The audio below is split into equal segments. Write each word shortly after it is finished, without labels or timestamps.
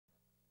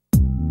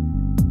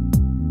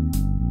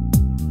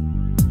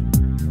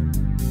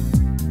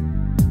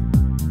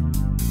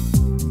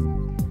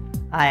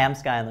Hi, I'm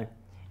Skylar.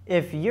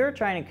 If you're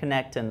trying to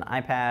connect an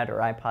iPad or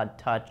iPod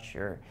Touch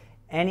or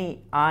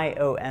any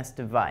iOS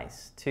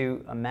device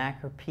to a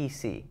Mac or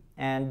PC,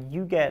 and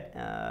you get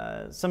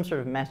some sort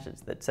of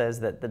message that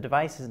says that the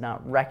device is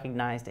not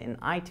recognized in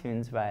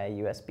iTunes via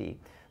USB,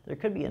 there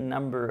could be a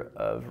number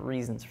of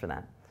reasons for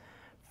that.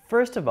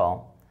 First of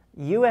all,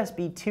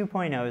 USB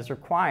 2.0 is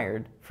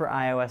required for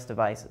iOS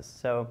devices.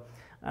 So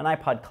an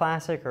iPod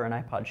Classic or an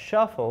iPod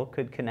Shuffle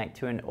could connect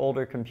to an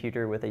older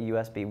computer with a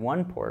USB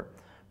 1 port,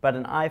 but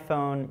an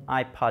iPhone,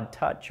 iPod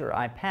Touch, or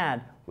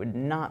iPad would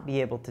not be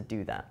able to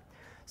do that.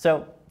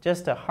 So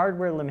just a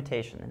hardware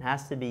limitation. It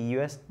has to be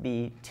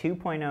USB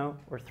 2.0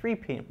 or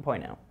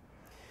 3.0.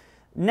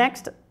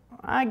 Next,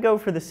 I go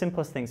for the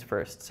simplest things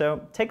first.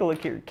 So take a look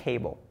at your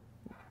cable.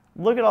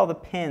 Look at all the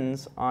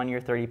pins on your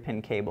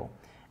 30-pin cable,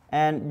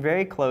 and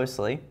very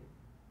closely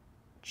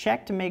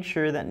check to make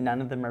sure that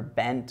none of them are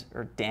bent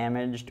or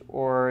damaged,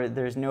 or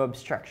there's no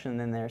obstruction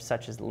in there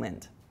such as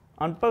lint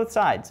on both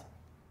sides.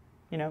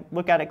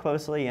 Look at it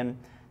closely and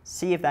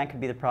see if that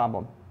could be the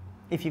problem.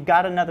 If you've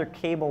got another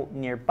cable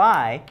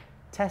nearby,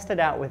 test it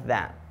out with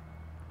that.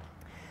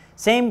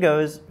 Same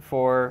goes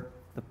for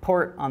the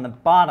port on the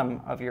bottom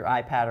of your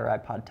iPad or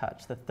iPod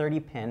Touch, the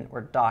 30-pin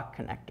or dock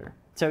connector.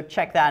 So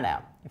check that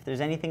out. If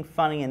there's anything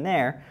funny in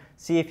there,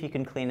 see if you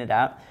can clean it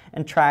out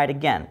and try it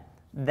again.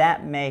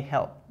 That may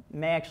help,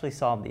 may actually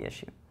solve the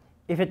issue.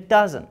 If it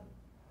doesn't,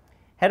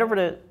 head over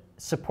to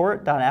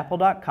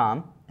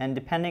support.apple.com, and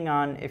depending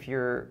on if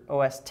you're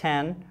OS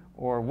 10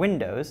 or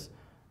Windows,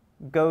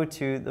 go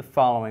to the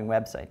following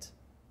websites.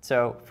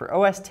 So for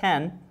OS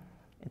 10,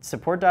 it's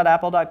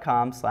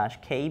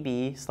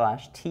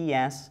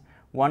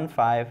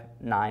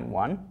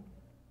support.apple.com/kb/ts1591.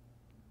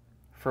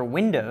 For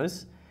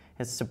Windows,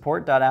 it's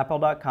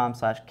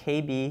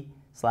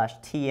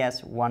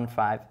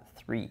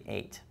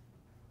support.apple.com/kb/ts1538.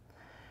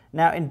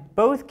 Now, in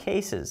both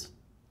cases,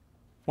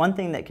 one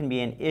thing that can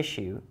be an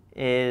issue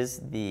is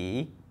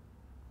the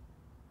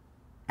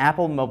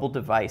Apple mobile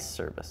device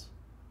service.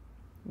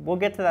 We'll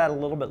get to that a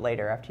little bit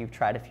later after you've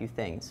tried a few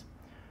things.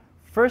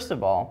 First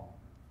of all,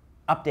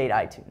 update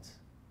iTunes.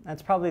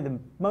 That's probably the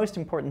most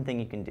important thing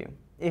you can do.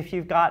 If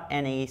you've got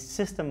any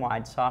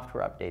system-wide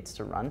software updates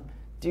to run,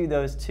 do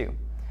those too.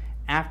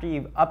 After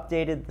you've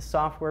updated the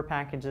software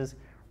packages,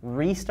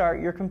 restart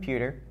your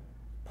computer,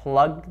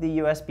 plug the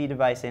USB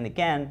device in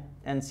again,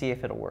 and see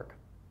if it'll work.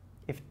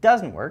 If it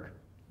doesn't work,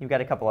 you've got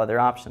a couple other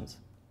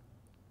options.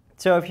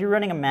 So if you're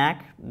running a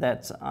Mac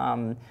that's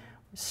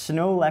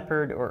Snow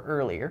Leopard or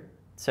earlier,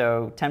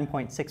 so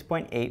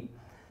 10.6.8,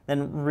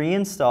 then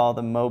reinstall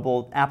the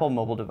Apple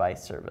mobile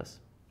device service.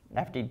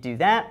 After you do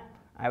that,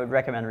 I would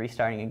recommend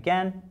restarting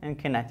again and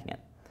connecting it.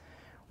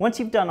 Once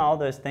you've done all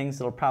those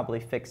things, it'll probably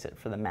fix it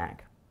for the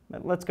Mac.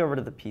 But let's go over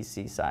to the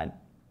PC side.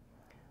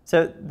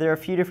 So there are a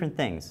few different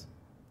things.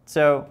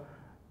 So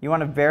you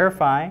want to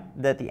verify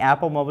that the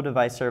Apple mobile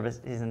device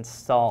service is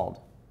installed.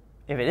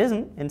 If it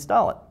isn't,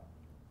 install it.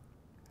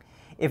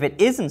 If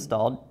it is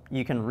installed,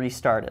 you can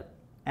restart it.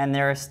 And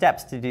there are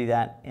steps to do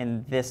that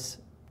in this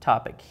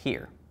topic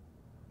here.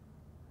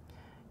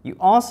 You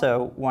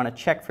also want to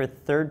check for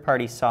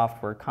third-party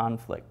software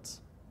conflicts.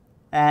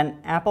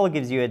 And Apple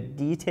gives you a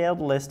detailed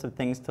list of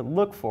things to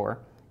look for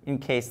in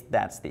case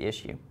that's the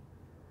issue.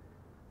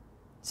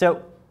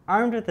 So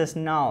armed with this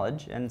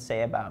knowledge, and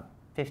say about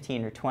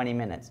 15 or 20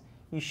 minutes,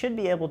 you should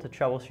be able to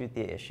troubleshoot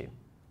the issue.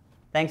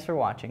 Thanks for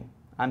watching.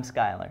 I'm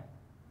Skylar.